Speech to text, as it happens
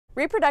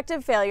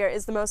Reproductive failure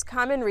is the most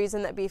common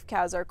reason that beef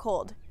cows are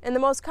culled, and the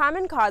most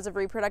common cause of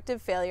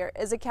reproductive failure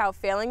is a cow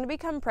failing to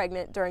become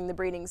pregnant during the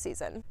breeding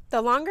season.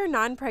 The longer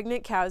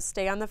non-pregnant cows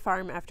stay on the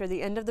farm after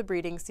the end of the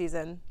breeding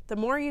season, the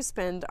more you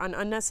spend on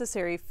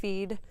unnecessary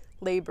feed,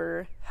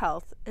 labor,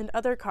 health, and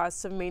other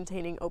costs of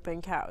maintaining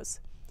open cows.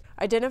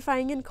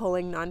 Identifying and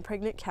culling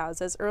non-pregnant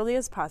cows as early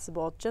as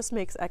possible just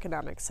makes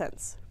economic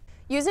sense.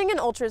 Using an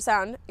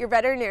ultrasound, your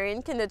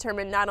veterinarian can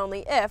determine not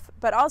only if,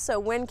 but also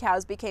when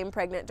cows became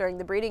pregnant during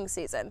the breeding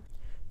season.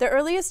 The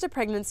earliest a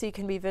pregnancy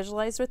can be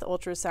visualized with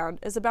ultrasound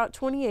is about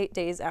 28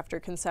 days after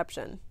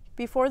conception.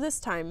 Before this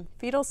time,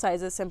 fetal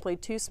size is simply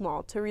too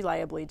small to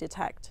reliably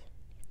detect.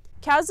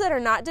 Cows that are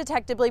not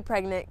detectably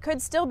pregnant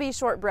could still be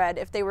short-bred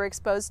if they were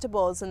exposed to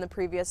bulls in the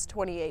previous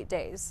 28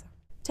 days.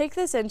 Take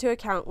this into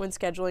account when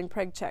scheduling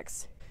preg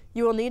checks.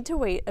 You will need to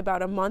wait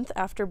about a month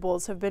after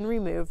bulls have been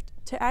removed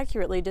to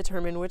accurately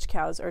determine which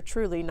cows are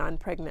truly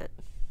non-pregnant.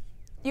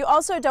 You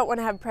also don't want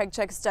to have preg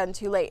checks done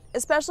too late,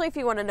 especially if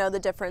you want to know the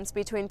difference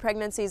between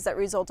pregnancies that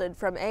resulted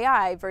from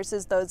AI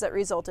versus those that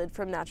resulted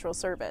from natural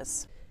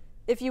service.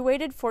 If you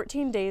waited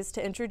 14 days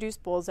to introduce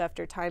bulls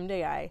after timed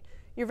AI,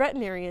 your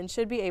veterinarian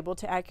should be able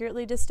to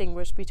accurately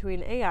distinguish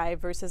between AI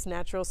versus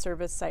natural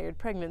service sired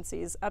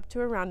pregnancies up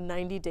to around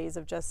 90 days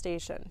of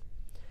gestation.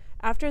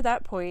 After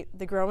that point,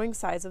 the growing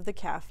size of the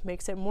calf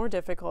makes it more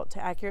difficult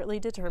to accurately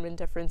determine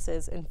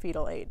differences in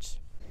fetal age.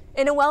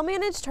 In a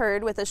well-managed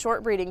herd with a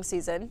short breeding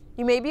season,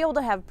 you may be able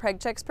to have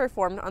preg checks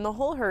performed on the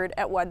whole herd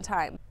at one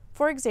time.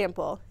 For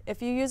example,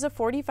 if you use a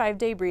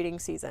 45-day breeding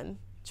season,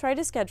 try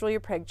to schedule your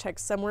preg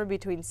checks somewhere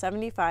between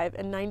 75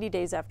 and 90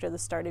 days after the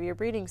start of your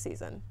breeding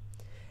season.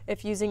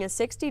 If using a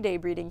 60-day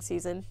breeding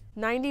season,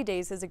 90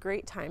 days is a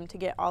great time to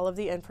get all of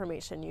the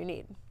information you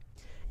need.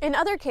 In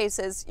other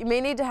cases, you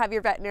may need to have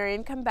your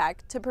veterinarian come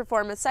back to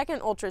perform a second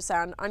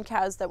ultrasound on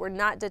cows that were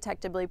not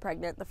detectably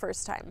pregnant the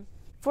first time.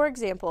 For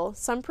example,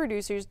 some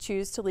producers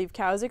choose to leave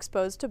cows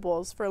exposed to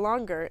bulls for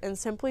longer and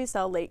simply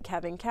sell late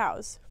calving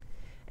cows.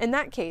 In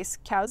that case,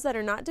 cows that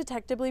are not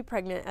detectably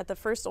pregnant at the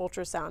first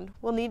ultrasound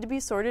will need to be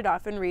sorted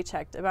off and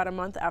rechecked about a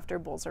month after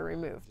bulls are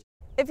removed.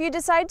 If you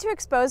decide to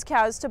expose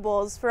cows to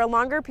bulls for a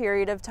longer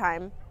period of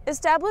time,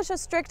 establish a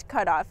strict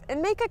cutoff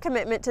and make a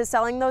commitment to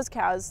selling those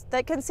cows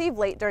that conceive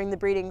late during the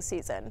breeding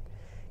season.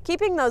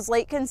 Keeping those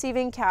late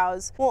conceiving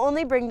cows will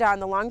only bring down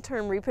the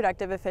long-term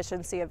reproductive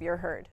efficiency of your herd.